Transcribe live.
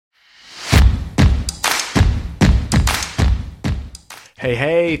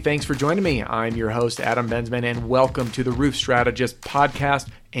Hey, thanks for joining me. I'm your host, Adam Bensman, and welcome to the Roof Strategist podcast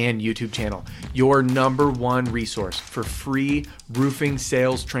and YouTube channel, your number one resource for free roofing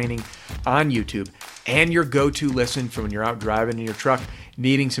sales training on YouTube, and your go-to listen for when you're out driving in your truck,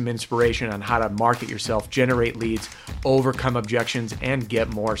 needing some inspiration on how to market yourself, generate leads, overcome objections, and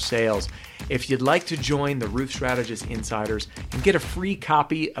get more sales. If you'd like to join the Roof Strategist Insiders and get a free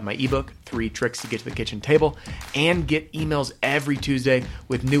copy of my ebook, 3 Tricks to Get to the Kitchen Table, and get emails every Tuesday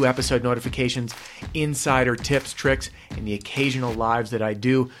with new episode notifications, insider tips, tricks, and the occasional lives that I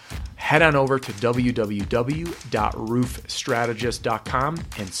do, head on over to www.roofstrategist.com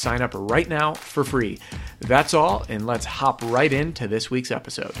and sign up right now for free. That's all, and let's hop right into this week's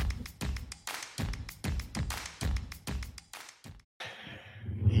episode.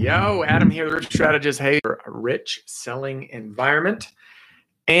 Yo, Adam here, the Roof Strategist. Hey, for a rich selling environment.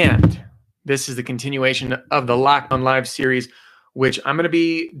 And this is the continuation of the LockDown Live series, which I'm going to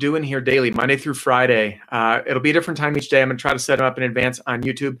be doing here daily, Monday through Friday. It'll be a different time each day. I'm going to try to set them up in advance on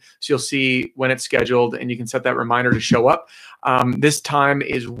YouTube, so you'll see when it's scheduled, and you can set that reminder to show up. This time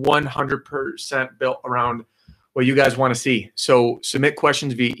is 100% built around what you guys want to see. So submit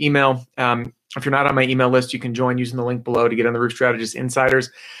questions via email. If you're not on my email list, you can join using the link below to get on the Roof Strategist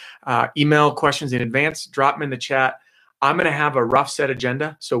Insiders. Email questions in advance, drop them in the chat. I'm going to have a rough set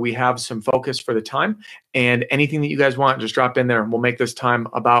agenda, so we have some focus for the time, and anything that you guys want, just drop in there and we'll make this time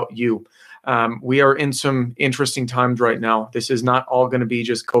about you. We are in some interesting times right now. This is not all going to be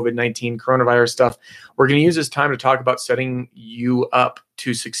just COVID-19 coronavirus stuff. We're going to use this time to talk about setting you up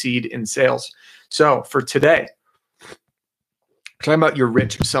to succeed in sales. So for today, we're talking about your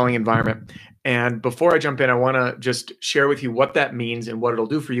rich selling environment. And before I jump in, I want to just share with you what that means and what it'll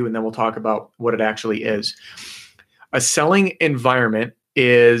do for you, and then we'll talk about what it actually is. A selling environment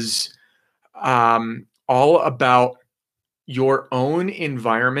is all about your own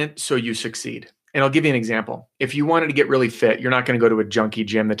environment so you succeed. And I'll give you an example. If you wanted to get really fit, you're not going to go to a junky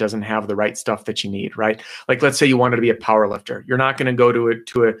gym that doesn't have the right stuff that you need, right? Like, let's say you wanted to be a power lifter. You're not going to go to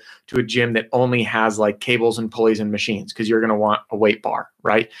a gym that only has like cables and pulleys and machines, because you're going to want a weight bar,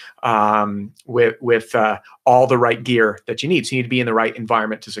 right? With all the right gear that you need. So you need to be in the right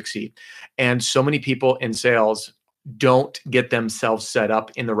environment to succeed. And so many people in sales don't get themselves set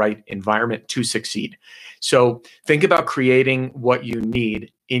up in the right environment to succeed. So think about creating what you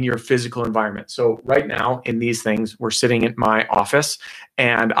need in your physical environment. So right now in these things, we're sitting at my office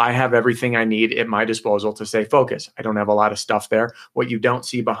and I have everything I need at my disposal to stay focused. I don't have a lot of stuff there. What you don't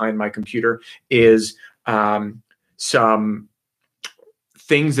see behind my computer is some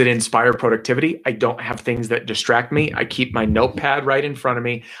things that inspire productivity. I don't have things that distract me. I keep my notepad right in front of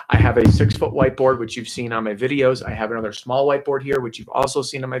me. I have a 6-foot whiteboard, which you've seen on my videos. I have another small whiteboard here, which you've also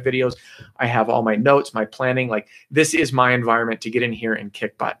seen on my videos. I have all my notes, my planning. Like, this is my environment to get in here and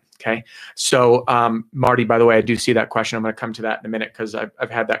kick butt. Okay. So, Marty, by the way, I do see that question. I'm going to come to that in a minute because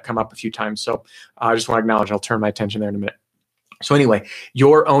I've had that come up a few times. So I just want to acknowledge, I'll turn my attention there in a minute. So anyway,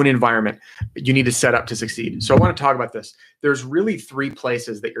 your own environment, you need to set up to succeed. So I want to talk about this. There's really 3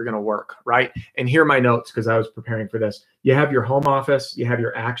 places that you're going to work, right? And here are my notes, because I was preparing for this. You have your home office, you have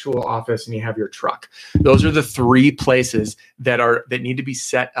your actual office, and you have your truck. Those are the 3 places that need to be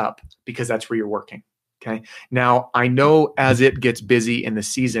set up, because that's where you're working. Okay. Now, I know as it gets busy in the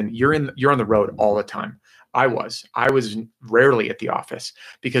season, you're on the road all the time. I was rarely at the office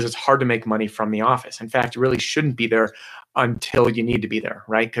because it's hard to make money from the office. In fact, you really shouldn't be there until you need to be there,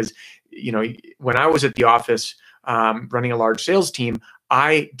 right? Because, when I was at the office running a large sales team,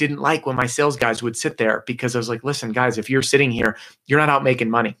 I didn't like when my sales guys would sit there, because I was like, listen, guys, if you're sitting here, you're not out making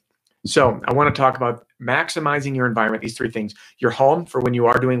money. So I want to talk about maximizing your environment, these 3 things: your home for when you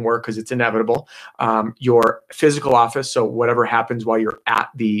are doing work, because it's inevitable, your physical office, so whatever happens while you're at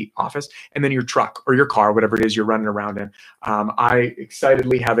the office, and then your truck or your car, whatever it is you're running around in. I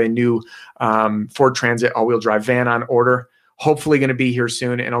excitedly have a new Ford Transit all-wheel drive van on order, hopefully going to be here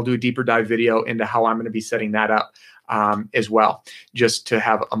soon, and I'll do a deeper dive video into how I'm going to be setting that up as well, just to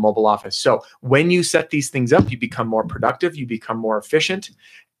have a mobile office. So when you set these things up, you become more productive, you become more efficient,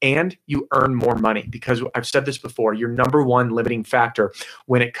 and you earn more money. Because I've said this before, your number one limiting factor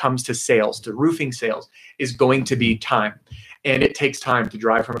when it comes to sales, to roofing sales, is going to be time. And it takes time to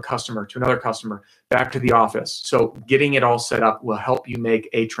drive from a customer to another customer back to the office. So getting it all set up will help you make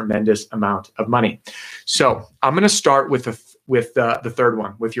a tremendous amount of money. So I'm going to start with the third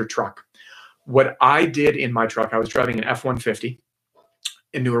one, with your truck. What I did in my truck, I was driving an F-150,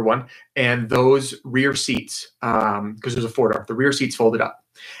 a newer one, and those rear seats, because there's a 4-door, the rear seats folded up.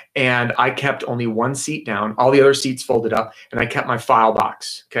 And I kept only one seat down, all the other seats folded up, and I kept my file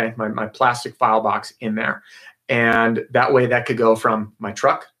box, okay, my plastic file box in there. And that way that could go from my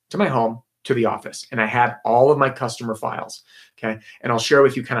truck to my home to the office. And I had all of my customer files. Okay. And I'll share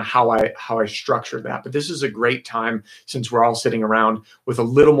with you kind of how I structured that. But this is a great time, since we're all sitting around with a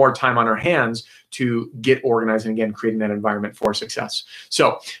little more time on our hands, to get organized and, again, creating that environment for success.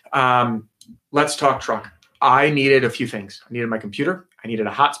 So let's talk truck. I needed a few things. I needed my computer. I needed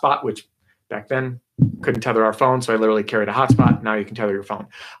a hotspot, which back then couldn't tether our phone. So I literally carried a hotspot. Now you can tether your phone.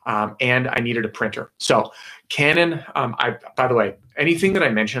 And I needed a printer. So Canon, by the way, anything that I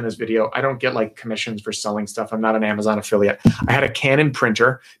mention in this video, I don't get like commissions for selling stuff. I'm not an Amazon affiliate. I had a Canon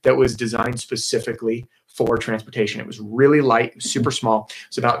printer that was designed specifically for transportation. It was really light, super small.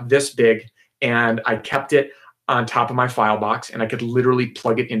 It's about this big. And I kept it on top of my file box, and I could literally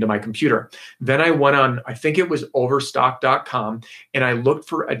plug it into my computer. Then I went on, I think it was overstock.com, and I looked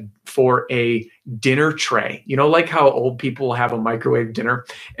for a dinner tray. You know, like how old people have a microwave dinner,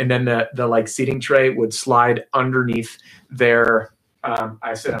 and then the like seating tray would slide underneath their,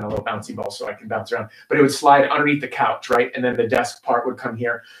 I sit on a little bouncy ball so I can bounce around, but it would slide underneath the couch, right? And then the desk part would come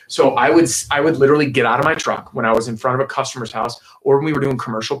here. So I would literally get out of my truck when I was in front of a customer's house, or when we were doing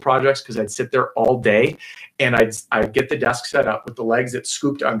commercial projects, because I'd sit there all day, and I'd get the desk set up with the legs that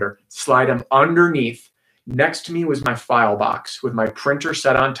scooped under, slide them underneath. Next to me was my file box with my printer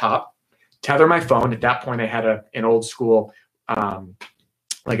set on top, tether my phone. At that point, I had an old school,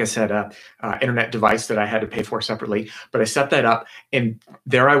 like I said, internet device that I had to pay for separately. But I set that up, and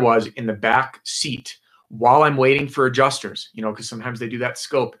there I was in the back seat while I'm waiting for adjusters, you know, because sometimes they do that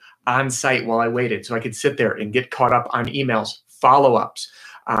scope on site while I waited. So I could sit there and get caught up on emails, follow-ups,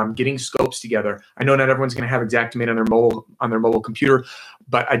 getting scopes together. I know not everyone's going to have Xactimate on their mobile computer,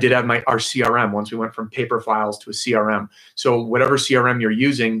 but I did have our CRM once we went from paper files to a CRM. So whatever CRM you're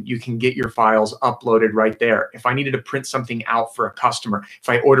using, you can get your files uploaded right there. If I needed to print something out for a customer, if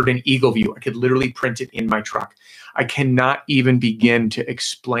I ordered an Eagle View, I could literally print it in my truck. I cannot even begin to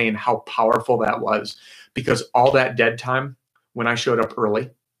explain how powerful that was, because all that dead time when I showed up early,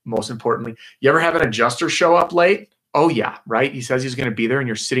 most importantly, you ever have an adjuster show up late? Oh yeah, right? He says he's going to be there, and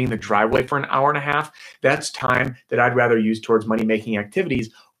you're sitting in the driveway for an hour and a half. That's time that I'd rather use towards money-making activities,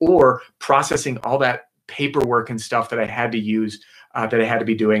 or processing all that paperwork and stuff that I had to use, that I had to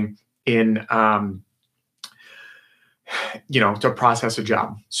be doing in, to process a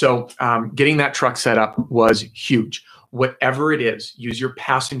job. So getting that truck set up was huge. Whatever it is, use your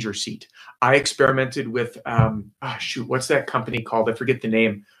passenger seat. I experimented with, what's that company called? I forget the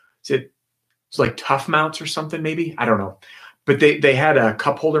name. It's like Tough Mounts or something, maybe. I don't know. But they had a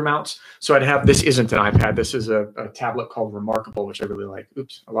cup holder mounts. So I'd have, this isn't an iPad. This is a tablet called Remarkable, which I really like.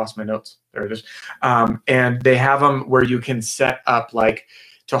 Oops, I lost my notes. There it is. And they have them where you can set up like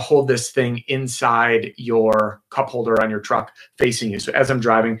to hold this thing inside your cup holder on your truck facing you. So as I'm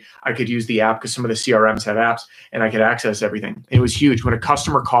driving, I could use the app, because some of the CRMs have apps, and I could access everything. And it was huge. When a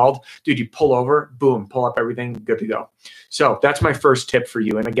customer called, dude, you pull over, boom, pull up everything, good to go. So that's my first tip for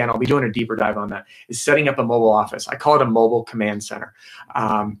you. And again, I'll be doing a deeper dive on that, is setting up a mobile office. I call it a mobile command center.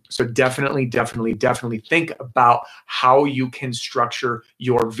 So definitely think about how you can structure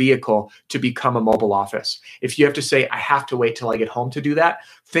your vehicle to become a mobile office. If you have to say, I have to wait till I get home to do that,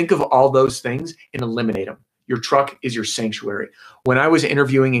 think of all those things and eliminate them. Your truck is your sanctuary. When I was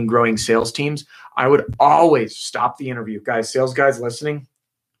interviewing and growing sales teams, I would always stop the interview. Guys, sales guys listening,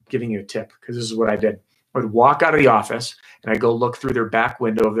 I'm giving you a tip, because this is what I did. I would walk out of the office and I'd go look through their back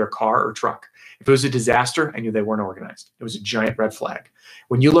window of their car or truck. If it was a disaster, I knew they weren't organized. It was a giant red flag.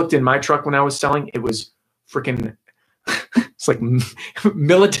 When you looked in my truck when I was selling, it was freaking, it's like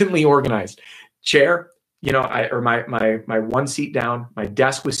militantly organized. Chair, my one seat down, my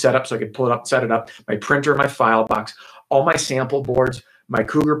desk was set up so I could pull it up, set it up, my printer, my file box, all my sample boards, my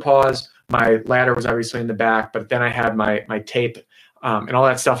cougar paws, my ladder was obviously in the back, but then I had my tape and all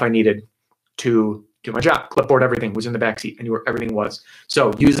that stuff I needed to do my job. Clipboard, everything was in the back seat. I knew where everything was.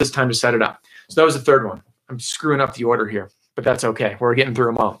 So use this time to set it up. So that was the third one. I'm screwing up the order here, but that's okay. We're getting through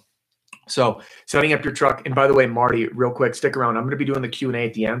them all. So setting up your truck. And by the way, Marty, real quick, stick around. I'm going to be doing the Q&A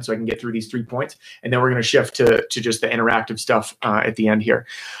at the end so I can get through these 3 points. And then we're going to shift to just the interactive stuff at the end here.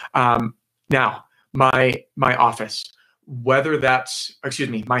 Now, my office, whether that's,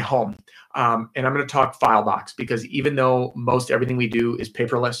 my home. And I'm going to talk file box, because even though most everything we do is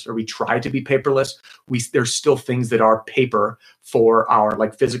paperless, or we try to be paperless, there's still things that are paper for our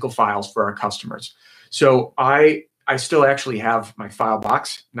like physical files for our customers. So I still actually have my file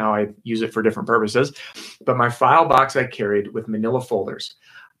box. Now I use it for different purposes, but my file box I carried with manila folders.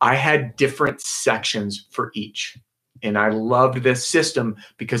 I had different sections for each. And I loved this system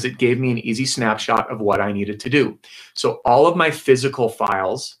because it gave me an easy snapshot of what I needed to do. So all of my physical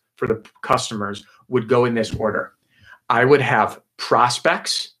files for the customers would go in this order. I would have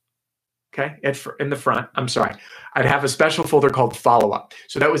prospects, okay, in the front. I'm sorry. I'd have a special folder called follow-up.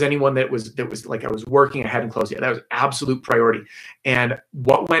 So that was anyone that was like I was working, I hadn't closed yet. That was absolute priority. And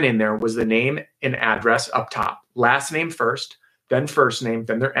what went in there was the name and address up top. Last name first, then first name,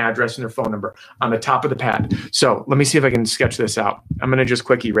 then their address and their phone number on the top of the pad. So let me see if I can sketch this out. I'm going to just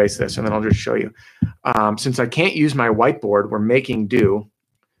quick erase this, and then I'll just show you. Since I can't use my whiteboard, we're making do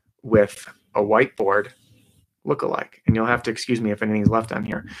with a whiteboard lookalike, and you'll have to excuse me if anything's left on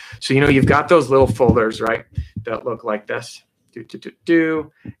here. So, you've got those little folders, right, that look like this,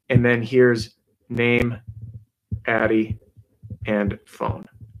 and then here's name, Addy, and phone.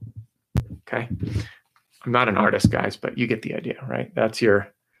 Okay. I'm not an artist, guys, but you get the idea, right?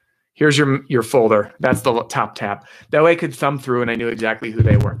 Here's your folder. That's the top tab. That way I could thumb through and I knew exactly who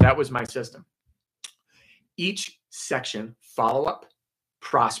they were. That was my system. Each section, follow-up,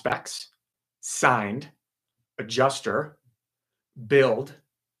 prospects, signed, adjuster, build,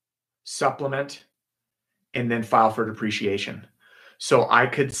 supplement, and then file for depreciation. So I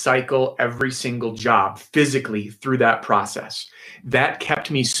could cycle every single job physically through that process. That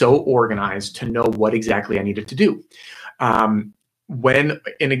kept me so organized to know what exactly I needed to do. And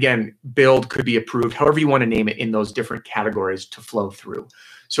again, build could be approved, however you want to name it, in those different categories to flow through.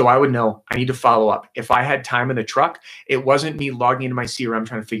 So I would know I need to follow up. If I had time in the truck, it wasn't me logging into my CRM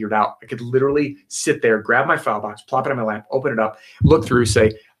trying to figure it out. I could literally sit there, grab my file box, plop it on my lap, open it up, look through,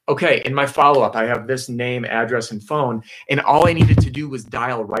 say, okay, in my follow-up, I have this name, address, and phone, and all I needed to do was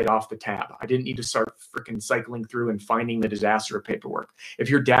dial right off the tab. I didn't need to start freaking cycling through and finding the disaster of paperwork. If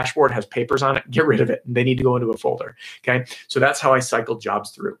your dashboard has papers on it, get rid of it. They need to go into a folder, okay? So that's how I cycled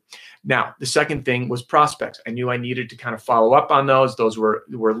jobs through. Now, the second thing was prospects. I knew I needed to kind of follow up on those. Those were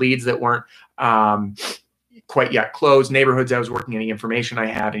leads that weren't quite yet closed, neighborhoods I was working, any information I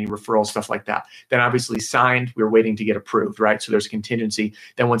had, any referrals, stuff like that. Then obviously signed, we were waiting to get approved, right? So there's a contingency.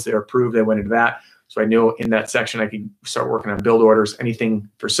 Then once they're approved, I went into that. So I knew in that section I could start working on build orders, anything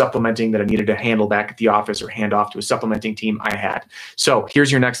for supplementing that I needed to handle back at the office or hand off to a supplementing team I had. So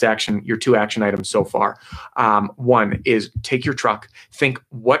here's your next action, your 2 action items so far. One is take your truck, think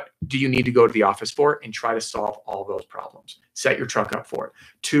what do you need to go to the office for, and try to solve all those problems. Set your truck up for it.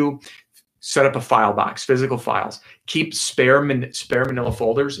 2, set up a file box, physical files. Keep spare manila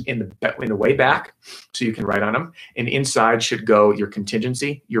folders in the way back so you can write on them. And inside should go your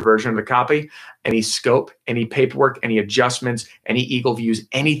contingency, your version of the copy, any scope, any paperwork, any adjustments, any eagle views,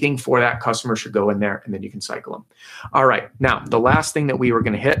 anything for that customer should go in there, and then you can cycle them. All right, now the last thing that we were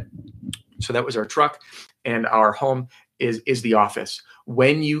going to hit, so that was our truck and our home, is the office.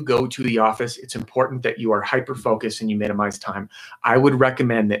 When you go to the office, it's important that you are hyper-focused and you minimize time. I would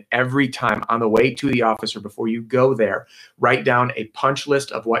recommend that every time on the way to the office or before you go there, write down a punch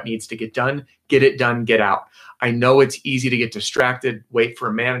list of what needs to get done, get it done, get out. I know it's easy to get distracted, wait for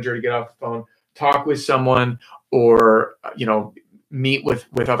a manager to get off the phone, talk with someone, or meet with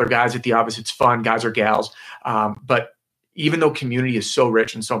other guys at the office. It's fun, guys or gals. But even though community is so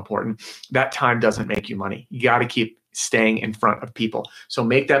rich and so important, that time doesn't make you money. You got to keep staying in front of people. So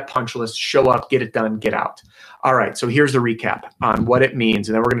make that punch list, show up, get it done, get out. All right, so here's the recap on what it means,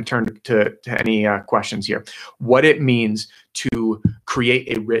 and then we're going to turn to any questions here. What it means to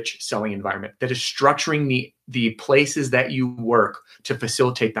create a rich selling environment that is structuring the places that you work to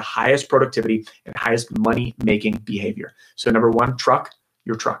facilitate the highest productivity and highest money-making behavior. So number 1,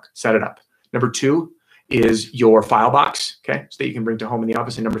 your truck, set it up. Number 2, is your file box, okay, so that you can bring to home in the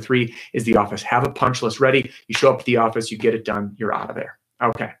office. And number 3 is the office. Have a punch list ready. You show up at the office, you get it done, you're out of there.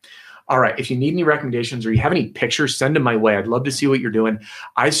 Okay. All right. If you need any recommendations or you have any pictures, send them my way. I'd love to see what you're doing.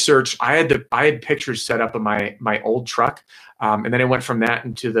 I had pictures set up of my old truck, and then I went from that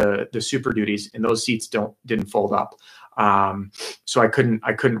into the Super Duties, and those seats didn't fold up. So I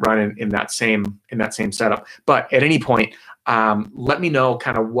couldn't run in that same setup. But at any point, let me know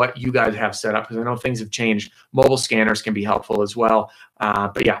kind of what you guys have set up, because I know things have changed. Mobile scanners can be helpful as well.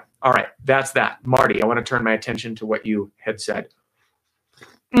 But yeah, all right, that's that. Marty, I want to turn my attention to what you had said.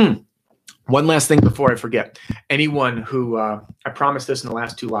 One last thing before I forget. Anyone who, I promised this in the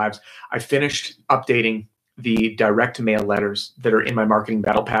last 2 lives, I finished updating the direct mail letters that are in my marketing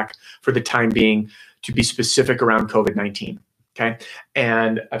battle pack for the time being to be specific around COVID-19. Okay.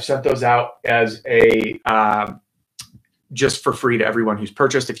 And I've sent those out as a, just for free to everyone who's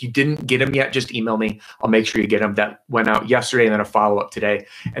purchased. If you didn't get them yet, just email me. I'll make sure you get them. That went out yesterday, and then a follow-up today.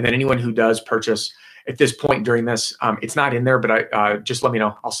 And then anyone who does purchase at this point during this, it's not in there, but I just let me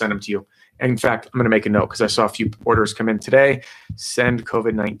know. I'll send them to you. And in fact, I'm going to make a note because I saw a few orders come in today. Send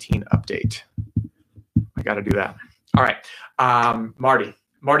COVID-19 update. I got to do that. All right. Marty,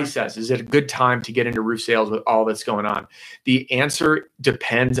 Marty says, is it a good time to get into roof sales with all that's going on? The answer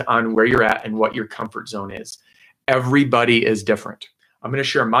depends on where you're at and what your comfort zone is. Everybody is different. I'm going to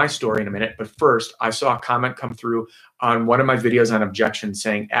share my story in a minute, but first, I saw a comment come through on one of my videos on objections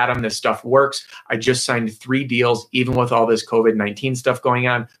saying, Adam, this stuff works. I just signed 3 deals, even with all this COVID-19 stuff going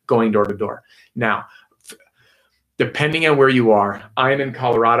on, going door to door. Now, depending on where you are, I am in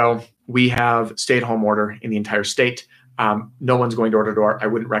Colorado. We have stay-at-home order in the entire state. No one's going door to door. I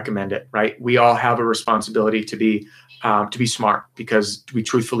wouldn't recommend it, right? We all have a responsibility to be smart because we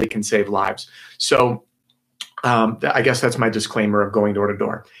truthfully can save lives. So I guess that's my disclaimer of going door to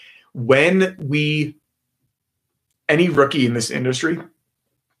door. Any rookie in this industry,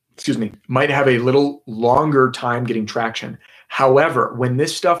 might have a little longer time getting traction. However, when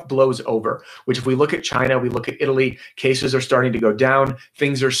this stuff blows over, which if we look at China, we look at Italy, cases are starting to go down.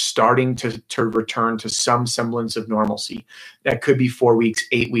 Things are starting to return to some semblance of normalcy. That could be 4 weeks,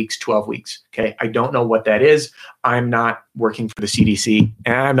 8 weeks, 12 weeks. Okay. I don't know what that is. I'm not working for the CDC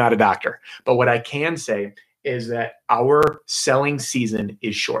and I'm not a doctor. But what I can say is that our selling season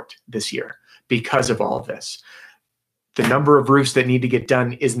is short this year because of all of this. The number of roofs that need to get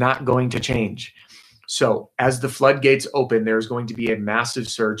done is not going to change. So as the floodgates open, there's going to be a massive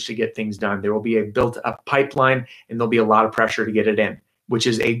surge to get things done. There will be a built-up pipeline, and there'll be a lot of pressure to get it in, which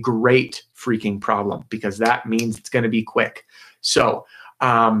is a great freaking problem because that means it's going to be quick. So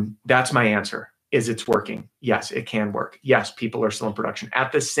that's my answer. Is it's working? Yes, it can work. Yes, people are still in production.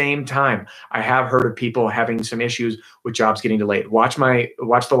 At the same time, I have heard of people having some issues with jobs getting delayed. Watch the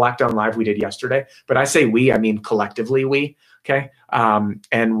LockDown live we did yesterday. But I say we, I mean collectively we. Okay,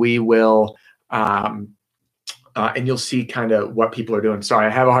 and we will. And you'll see kind of what people are doing. Sorry, I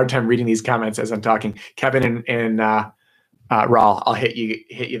have a hard time reading these comments as I'm talking. Kevin and Raul, I'll hit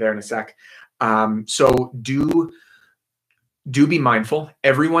you there in a sec. So do be mindful.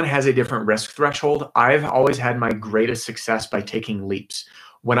 Everyone has a different risk threshold. I've always had my greatest success by taking leaps.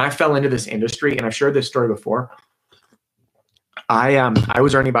 When I fell into this industry, and I've shared this story before, I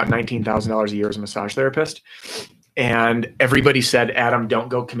was earning about $19,000 a year as a massage therapist. And everybody said, Adam, don't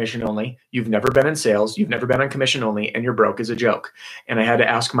go commission only. You've never been in sales. You've never been on commission only, and you're broke as a joke. And I had to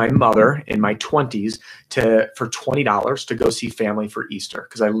ask my mother in my 20s for $20 to go see family for Easter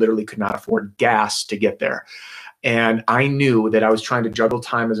because I literally could not afford gas to get there. And I knew that I was trying to juggle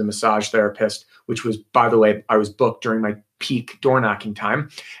time as a massage therapist, which was, by the way, I was booked during my peak door knocking time.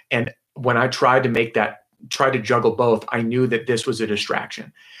 And when I tried to juggle both, I knew that this was a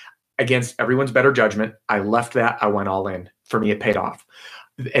distraction. Against everyone's better judgment, I left that. I went all in. For me, it paid off.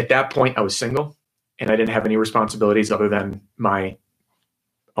 At that point, I was single and I didn't have any responsibilities other than my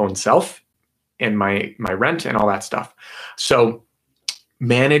own self and my rent and all that stuff. So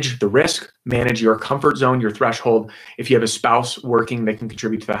manage the risk, manage your comfort zone, your threshold. If you have a spouse working that can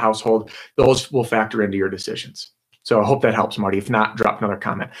contribute to the household, those will factor into your decisions. So I hope that helps, Marty. If not, drop another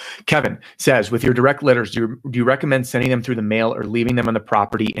comment. Kevin says, with your direct letters, do you recommend sending them through the mail or leaving them on the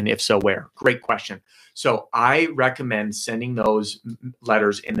property? And if so, where? Great question. So I recommend sending those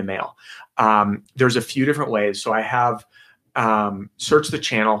letters in the mail. There's a few different ways. So I have search the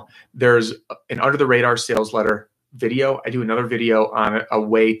channel. There's an under the radar sales letter video. I do another video on a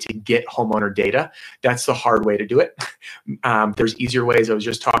way to get homeowner data. That's the hard way to do it. There's easier ways. I was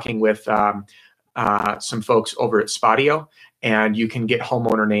just talking with some folks over at Spotio, and you can get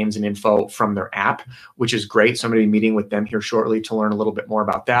homeowner names and info from their app, which is great. So I'm going to be meeting with them here shortly to learn a little bit more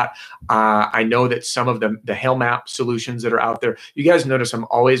about that. I know that some of the Hail Map solutions that are out there, you guys notice I'm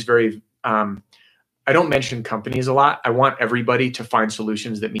always very, I don't mention companies a lot. I want everybody to find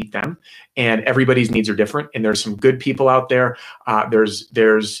solutions that meet them, and everybody's needs are different. And there's some good people out there. I've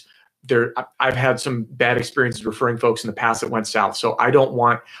had some bad experiences referring folks in the past that went south. So I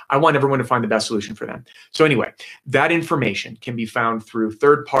want everyone to find the best solution for them. So anyway, that information can be found through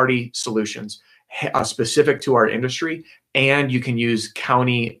third-party solutions specific to our industry, and you can use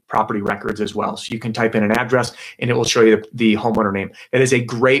county property records as well. So you can type in an address and it will show you the homeowner name. That is a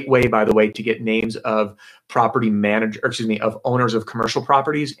great way, by the way, to get names of of owners of commercial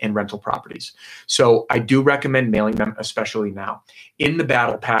properties and rental properties. So I do recommend mailing them, especially now. In the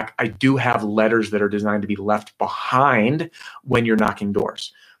battle pack, I do have letters that are designed to be left behind when you're knocking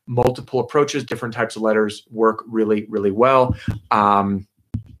doors. Multiple approaches, different types of letters work really, really well.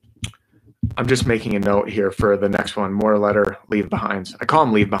 I'm just making a note here for the next one. More letter leave behinds. I call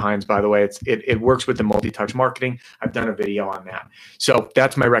them leave behinds, by the way. It works with the multi-touch marketing. I've done a video on that. So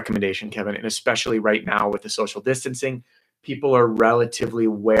that's my recommendation, Kevin. And especially right now with the social distancing, people are relatively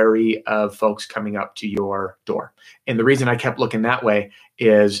wary of folks coming up to your door. And the reason I kept looking that way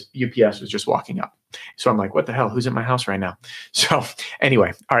is UPS was just walking up. So I'm like, what the hell? Who's in my house right now? So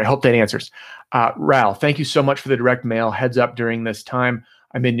anyway, all right, hope that answers. Ral, thank you so much for the direct mail. Heads up during this time.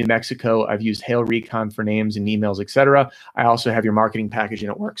 I'm in New Mexico. I've used Hail Recon for names and emails, etc. I also have your marketing package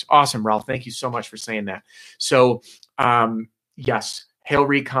and it works. Awesome, Ralph. Thank you so much for saying that. So yes, Hail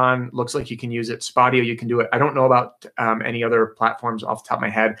Recon looks like you can use it. Spodio, you can do it. I don't know about any other platforms off the top of my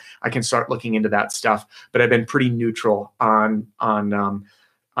head. I can start looking into that stuff, but I've been pretty neutral on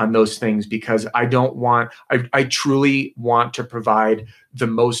those things because I don't want, I truly want to provide the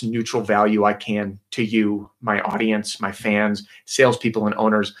most neutral value I can to you, my audience, my fans, salespeople, and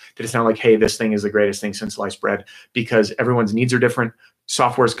owners. That it's not like, hey, this thing is the greatest thing since sliced bread, because everyone's needs are different.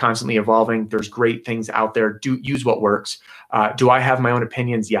 Software is constantly evolving. There's great things out there. Do use what works. Do I have my own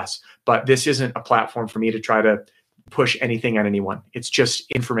opinions? Yes, but this isn't a platform for me to try to push anything on anyone. It's just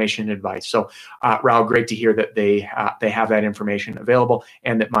information and advice. So, Raul, great to hear that they have that information available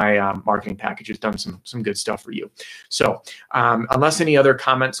and that my marketing package has done some good stuff for you. So, unless any other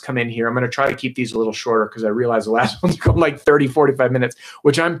comments come in here, I'm going to try to keep these a little shorter because I realize the last one's going like 30, 45 minutes,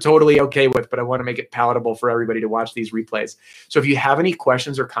 which I'm totally okay with, but I want to make it palatable for everybody to watch these replays. So if you have any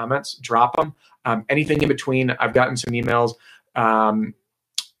questions or comments, drop them. Anything in between, I've gotten some emails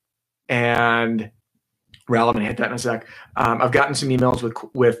and Rel, I'm going to hit that in a sec. I've gotten some emails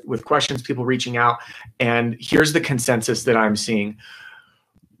with questions, people reaching out, and here's the consensus that I'm seeing.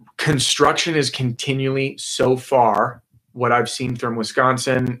 Construction is continually, so far, what I've seen from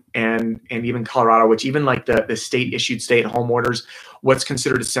Wisconsin and even Colorado, which even like the state-issued stay-at-home orders, what's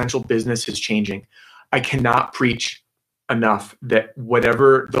considered essential business is changing. I cannot preach enough that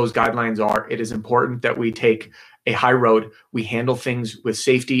whatever those guidelines are, it is important that we take a high road. We handle things with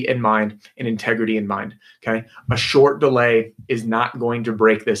safety in mind and integrity in mind. Okay. A short delay is not going to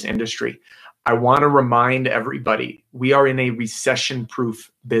break this industry. I want to remind everybody, we are in a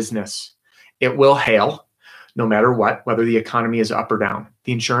recession-proof business. It will hail no matter what, whether the economy is up or down.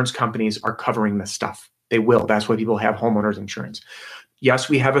 The insurance companies are covering this stuff. They will. That's why people have homeowners insurance. Yes,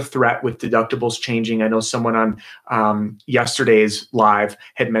 we have a threat with deductibles changing. I know someone on yesterday's live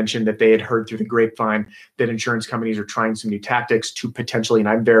had mentioned that they had heard through the grapevine that insurance companies are trying some new tactics to potentially, and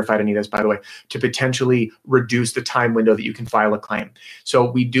I've verified any of this, by the way, to potentially reduce the time window that you can file a claim. So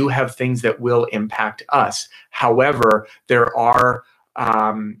we do have things that will impact us. However,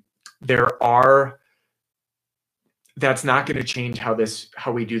 that's not going to change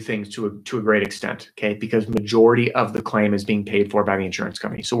how we do things to a great extent, okay? Because majority of the claim is being paid for by the insurance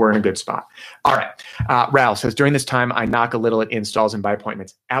company. So we're in a good spot. All right. Raul says, during this time, I knock a little at installs and by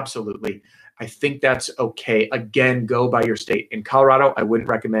appointments. Absolutely. I think that's okay. Again, go by your state. In Colorado, I wouldn't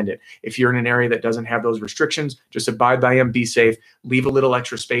recommend it. If you're in an area that doesn't have those restrictions, just abide by them, be safe, leave a little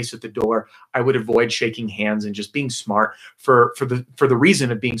extra space at the door. I would avoid shaking hands and just being smart for the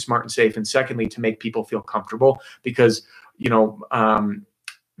reason of being smart and safe. And secondly, to make people feel comfortable, because,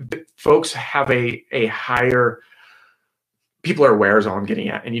 folks have a higher, people are aware is all I'm getting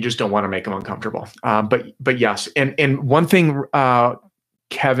at, and you just don't want to make them uncomfortable. But yes. And one thing,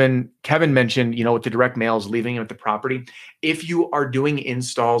 Kevin mentioned, with the direct mails, leaving them at the property. If you are doing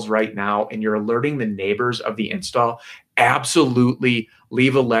installs right now and you're alerting the neighbors of the install, absolutely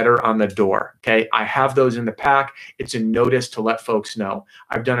leave a letter on the door. Okay. I have those in the pack. It's a notice to let folks know.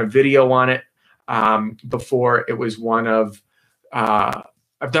 I've done a video on it before. It was one of,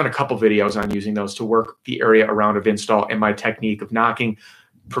 I've done a couple videos on using those to work the area around of install and my technique of knocking,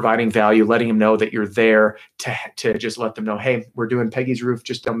 providing value, letting them know that you're there to just let them know, hey, we're doing Peggy's roof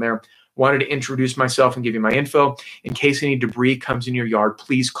just down there. Wanted to introduce myself and give you my info. In case any debris comes in your yard,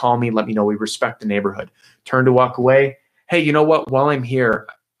 please call me. Let me know. We respect the neighborhood. Turn to walk away. Hey, you know what? While I'm here,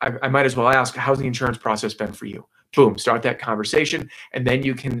 I might as well ask, how's the insurance process been for you? Boom, start that conversation. And then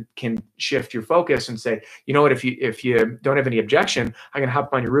you can shift your focus and say, you know what, if you don't have any objection, I can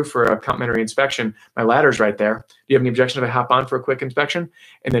hop on your roof for a complimentary inspection. My ladder's right there. Do you have any objection if I hop on for a quick inspection?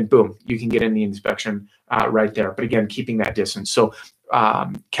 And then boom, you can get in the inspection right there. But again, keeping that distance. So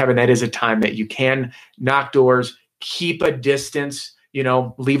Kevin, that is a time that you can knock doors, keep a distance,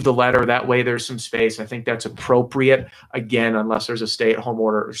 leave the letter. That way there's some space. I think that's appropriate. Again, unless there's a stay-at-home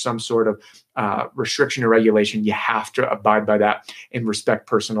order or some sort of restriction or regulation, you have to abide by that and respect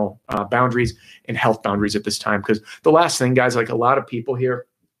personal boundaries and health boundaries at this time. Because the last thing, guys, like a lot of people here,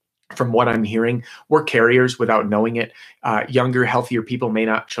 from what I'm hearing, we're carriers without knowing it. Younger, healthier people may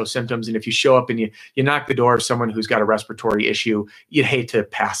not show symptoms. And if you show up and you knock the door of someone who's got a respiratory issue, you'd hate to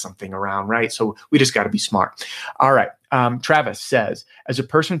pass something around, right? So we just got to be smart. All right. Travis says, as a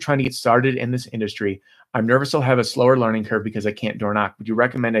person trying to get started in this industry, I'm nervous I'll have a slower learning curve because I can't door knock. Would you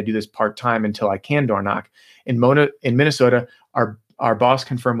recommend I do this part-time until I can door knock? In Minnesota, our boss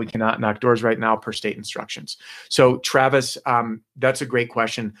confirmed we cannot knock doors right now per state instructions. So Travis, that's a great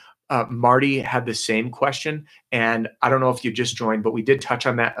question. Marty had the same question, and I don't know if you just joined, but we did touch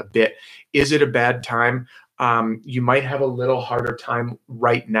on that a bit. Is it a bad time? You might have a little harder time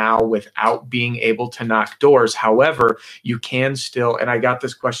right now without being able to knock doors. However, you can still, and I got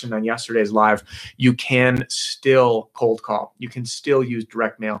this question on yesterday's live, you can still cold call. You can still use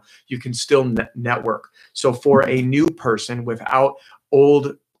direct mail. You can still network. So for a new person without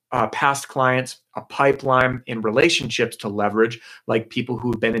old past clients, a pipeline in relationships to leverage, like people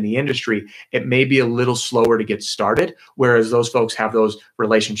who've been in the industry, it may be a little slower to get started. Whereas those folks have those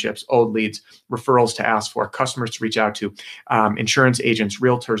relationships, old leads, referrals to ask for, customers to reach out to, insurance agents,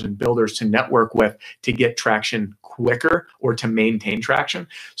 realtors, and builders to network with to get traction quicker or to maintain traction.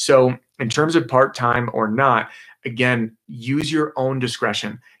 So in terms of part-time or not, again, use your own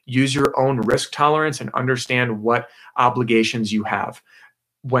discretion, use your own risk tolerance, and understand what obligations you have.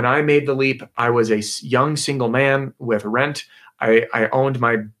 When I made the leap, I was a young single man with rent. I owned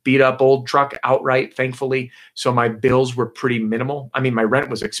my beat up old truck outright, thankfully. So my bills were pretty minimal. I mean, my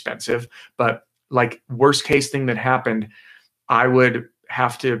rent was expensive, but like worst case thing that happened, I would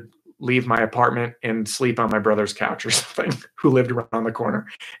have to leave my apartment and sleep on my brother's couch or something who lived around the corner.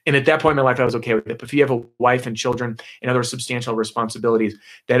 And at that point in my life, I was okay with it. But if you have a wife and children and other substantial responsibilities,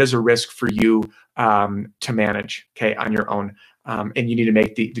 that is a risk for you to manage, okay, on your own. And you need to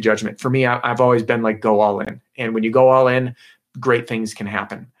make the judgment. For me, I've always been like, go all in. And when you go all in, great things can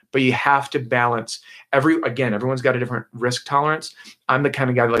happen. But you have to balance everyone's got a different risk tolerance. I'm the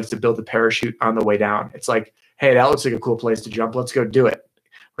kind of guy that likes to build the parachute on the way down. It's like, hey, that looks like a cool place to jump. Let's go do it.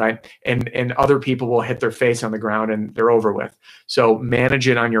 Right. And other people will hit their face on the ground and they're over with. So manage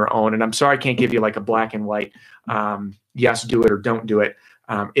it on your own. And I'm sorry I can't give you like a black and white, yes, do it or don't do it.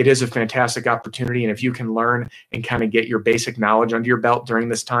 It is a fantastic opportunity. And if you can learn and kind of get your basic knowledge under your belt during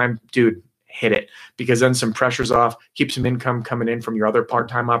this time, dude, hit it, because then some pressure's off, keep some income coming in from your other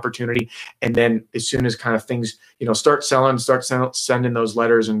part-time opportunity. And then as soon as kind of things, start sending those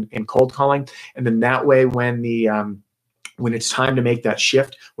letters and cold calling. And then that way, when it's time to make that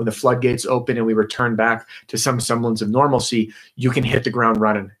shift, when the floodgates open and we return back to some semblance of normalcy, you can hit the ground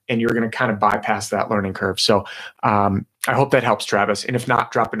running and you're going to kind of bypass that learning curve. So I hope that helps, Travis. And if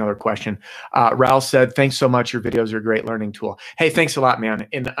not, drop another question. Raul said, thanks so much. Your videos are a great learning tool. Hey, thanks a lot, man.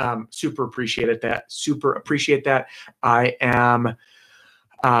 And super appreciate that. I am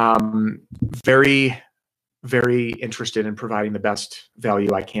very interested in providing the best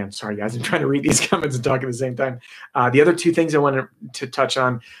value I can. Sorry, guys, I'm trying to read these comments and talk at the same time. The other two things I wanted to touch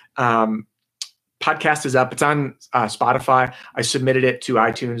on, podcast is up. It's on Spotify. I submitted it to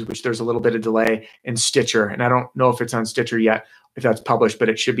iTunes, which there's a little bit of delay, and Stitcher. And I don't know if it's on Stitcher yet, if that's published, but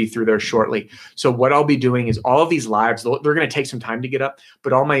it should be through there shortly. So what I'll be doing is all of these lives, they're going to take some time to get up,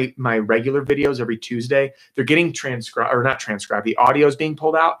 but all my regular videos every Tuesday, they're getting transcribed, or not transcribed. The audio is being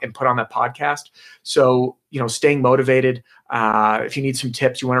pulled out and put on that podcast. So, staying motivated. If you need some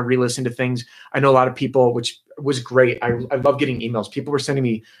tips, you want to re-listen to things. I know a lot of people, which was great. I love getting emails. People were sending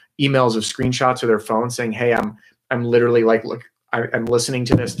me emails of screenshots of their phone saying, hey, I'm literally like, look, I'm listening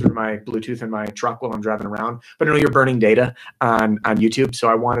to this through my Bluetooth in my truck while I'm driving around, but I know you're burning data on YouTube. So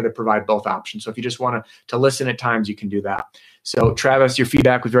I wanted to provide both options. So if you just want to listen at times, you can do that. So Travis, your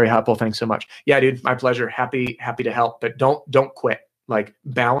feedback was very helpful. Thanks so much. Yeah, dude, my pleasure. Happy to help, but don't quit. Like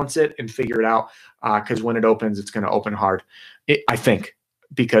balance it and figure it out. Cause when it opens, it's going to open hard. I think,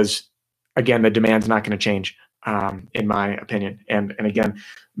 because again, the demand's not going to change. In my opinion. And again,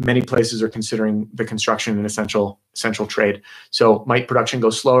 many places are considering the construction an essential trade. So might production go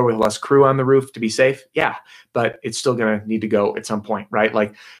slower with less crew on the roof to be safe? Yeah, but it's still going to need to go at some point, right?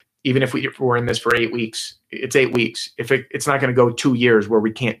 Like even if we're in this for 8 weeks, it's 8 weeks. If it's not going to go 2 years where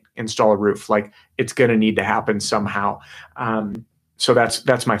we can't install a roof, like it's going to need to happen somehow. So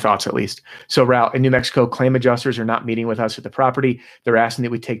that's my thoughts, at least. So Raul, in New Mexico, claim adjusters are not meeting with us at the property. They're asking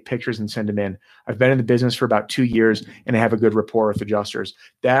that we take pictures and send them in. I've been in the business for about 2 years and I have a good rapport with adjusters.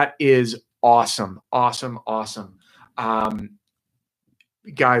 That is awesome. Awesome.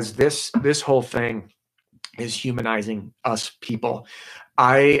 Guys, this whole thing is humanizing us people.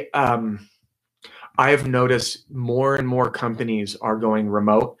 I have noticed more and more companies are going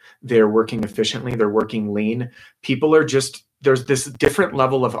remote. They're working efficiently. They're working lean. People are just there's this different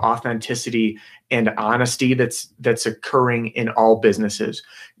level of authenticity and honesty that's occurring in all businesses.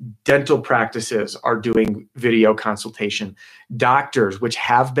 Dental practices are doing video consultation. Doctors, which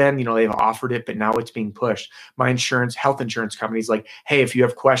have been, they've offered it, but now it's being pushed. My health insurance companies, like, hey, if you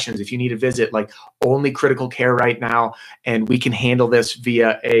have questions, if you need a visit, like only critical care right now, and we can handle this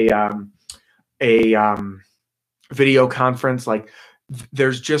via a video conference. Like,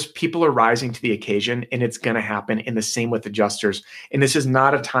 there's just, people are rising to the occasion, and it's going to happen. And the same with adjusters. And this is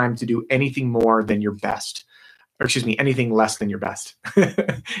not a time to do anything more than your best, or anything less than your best.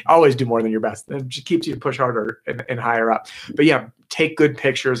 Always do more than your best. It just keeps you to push harder and higher up. But yeah, take good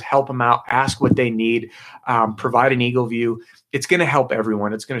pictures, help them out, ask what they need, provide an eagle view. It's going to help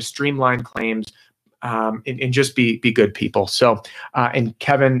everyone. It's going to streamline claims. And just be good people. So, and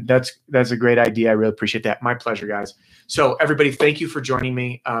Kevin, that's a great idea. I really appreciate that. My pleasure, guys. So everybody, thank you for joining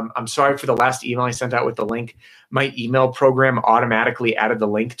me. I'm sorry for the last email I sent out with the link. My email program automatically added the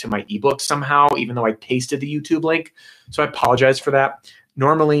link to my ebook somehow, even though I pasted the YouTube link. So I apologize for that.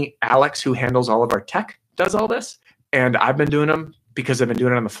 Normally, Alex, who handles all of our tech, does all this. And I've been doing them because I've been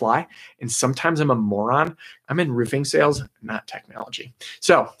doing it on the fly. And sometimes I'm a moron. I'm in roofing sales, not technology.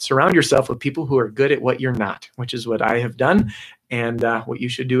 So surround yourself with people who are good at what you're not, which is what I have done, and what you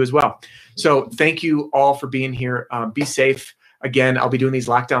should do as well. So thank you all for being here. Be safe. Again, I'll be doing these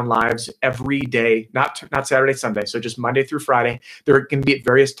LockDown lives every day, not Saturday, Sunday. So just Monday through Friday. They're going to be at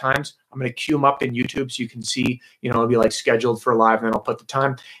various times. I'm going to queue them up in YouTube so you can see, it'll be like scheduled for live, and then I'll put the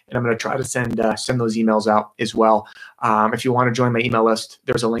time. And I'm going to try to send those emails out as well. If you want to join my email list,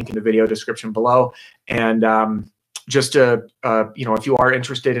 there's a link in the video description below. And just to, if you are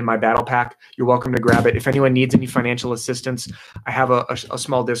interested in my battle pack, you're welcome to grab it. If anyone needs any financial assistance, I have a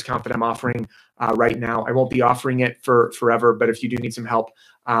small discount that I'm offering right now. I won't be offering it for forever, but if you do need some help,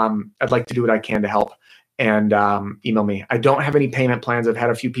 I'd like to do what I can to help. And email me. I don't have any payment plans. I've had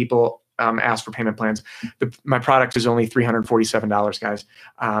a few people ask for payment plans. My product is only $347, guys.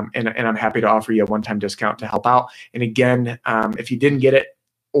 And I'm happy to offer you a one-time discount to help out. And again, if you didn't get it,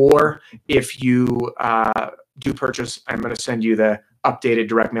 or if you do purchase, I'm going to send you the updated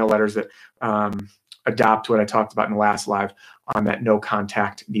direct mail letters that adopt what I talked about in the last live on that no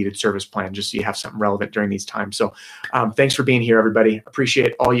contact needed service plan, just so you have something relevant during these times. So thanks for being here, everybody.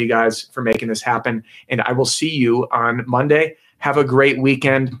 Appreciate all you guys for making this happen. And I will see you on Monday. Have a great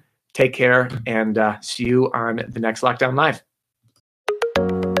weekend. Take care, and see you on the next LockDown Live.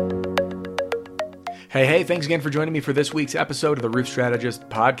 Hey, thanks again for joining me for this week's episode of the Roof Strategist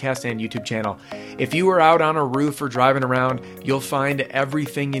podcast and YouTube channel. If you are out on a roof or driving around, you'll find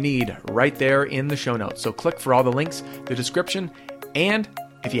everything you need right there in the show notes. So click for all the links, the description, and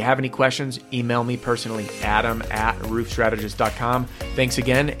if you have any questions, email me personally, adam@roofstrategist.com. Thanks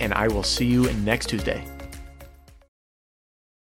again, and I will see you next Tuesday.